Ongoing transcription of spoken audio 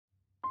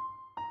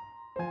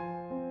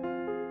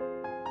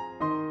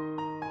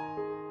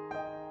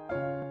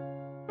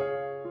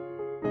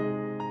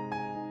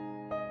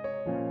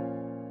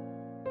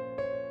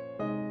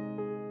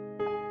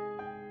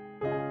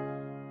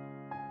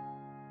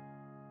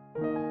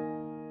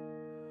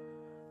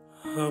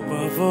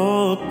Above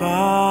all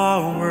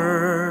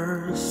powers,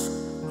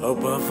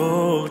 above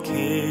all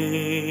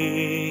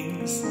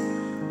kings,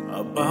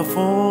 above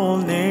all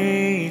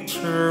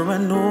nature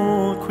and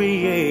all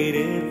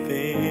created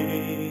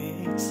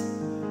things,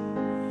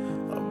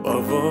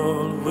 above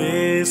all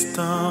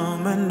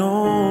wisdom and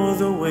all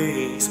the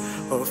ways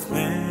of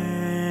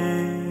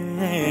man,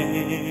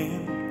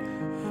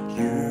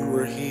 you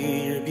were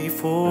here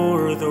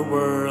before the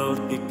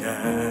world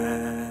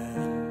began.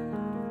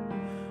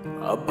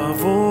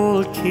 Above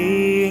all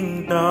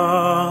kingdoms,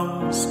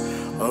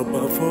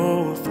 above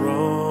all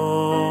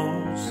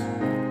thrones,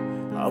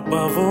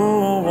 above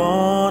all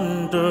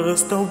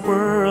wonders the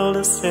world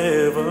has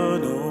ever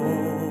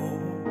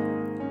known,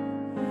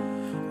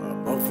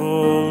 above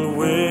all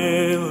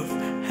wealth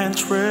and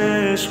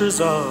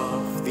treasures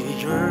of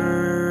the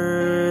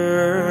earth,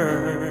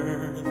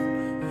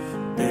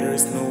 there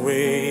is no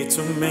way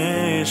to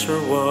measure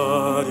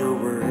what you're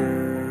worth.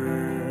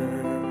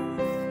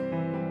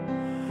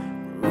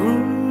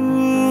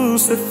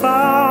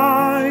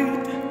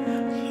 Crucified,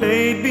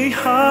 laid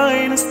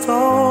behind a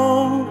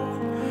stone,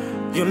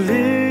 you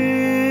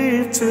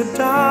lived to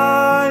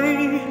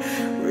die,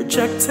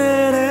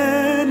 rejected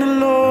and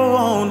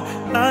alone,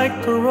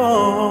 like a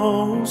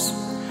rose,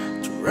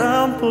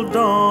 trampled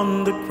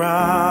on the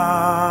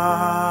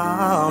ground.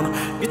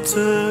 You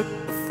took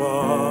the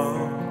fall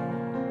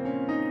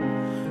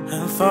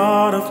and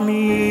thought of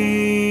me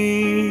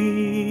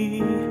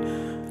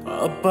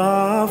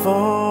above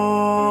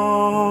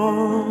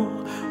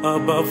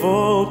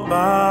all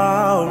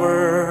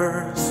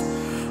powers,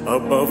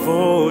 above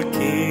all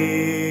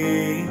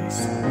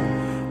kings,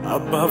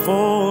 above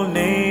all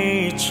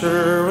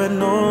nature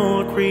and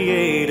all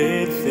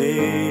created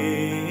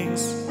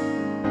things,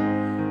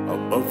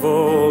 above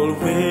all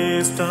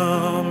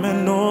wisdom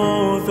and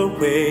all the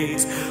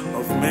ways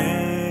of man,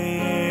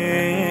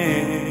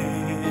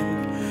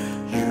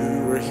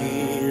 you were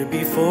here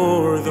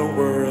before the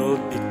world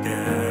began.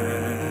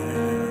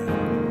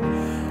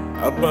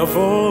 Above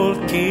all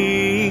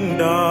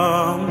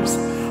kingdoms,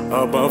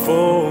 above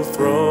all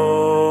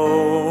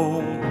thrones,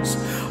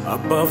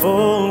 above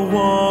all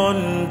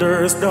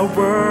wonders the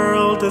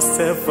world has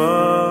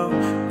ever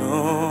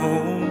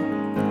known,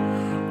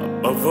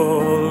 above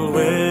all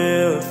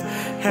wealth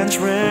and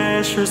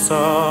treasures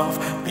of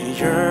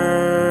the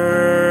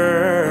earth,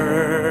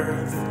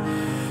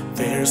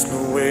 there's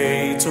no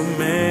way to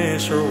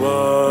measure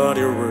what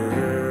you're worth.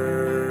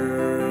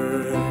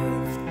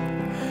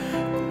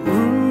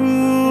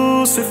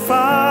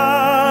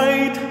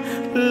 Crucified,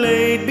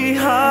 laid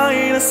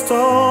behind a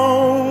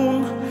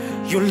stone,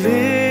 you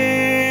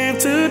lived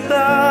to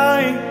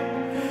die,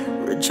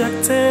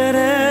 rejected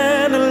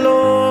and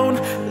alone,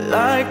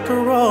 like a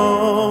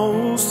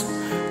rose,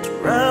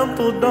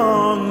 trampled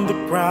on the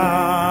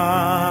ground.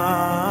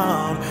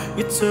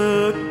 You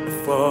took the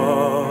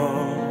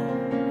fall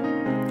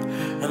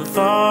and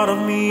thought of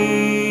me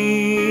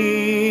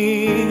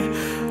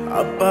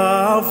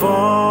above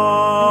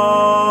all.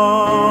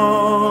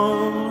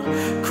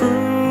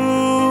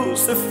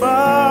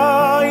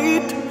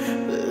 Crucified,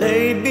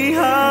 laid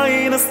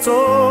behind a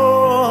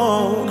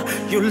stone,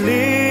 you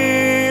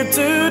lived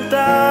to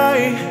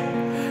die,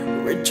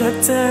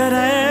 rejected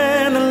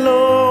and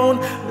alone,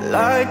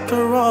 like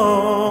a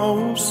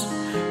rose,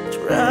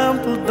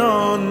 trampled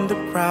on the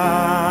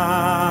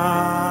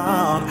ground.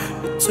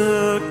 You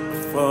took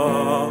the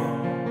fall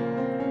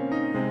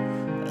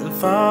and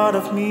thought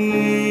of me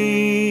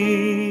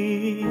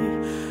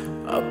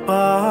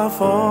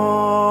above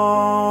all,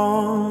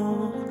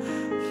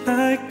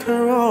 like a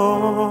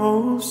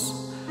rose,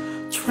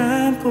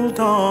 trampled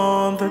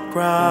on the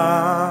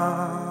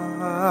ground.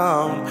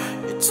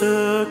 You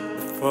took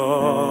the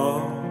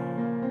fall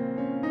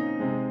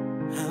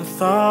and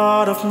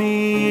thought of me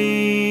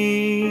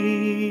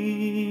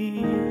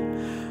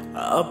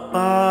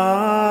above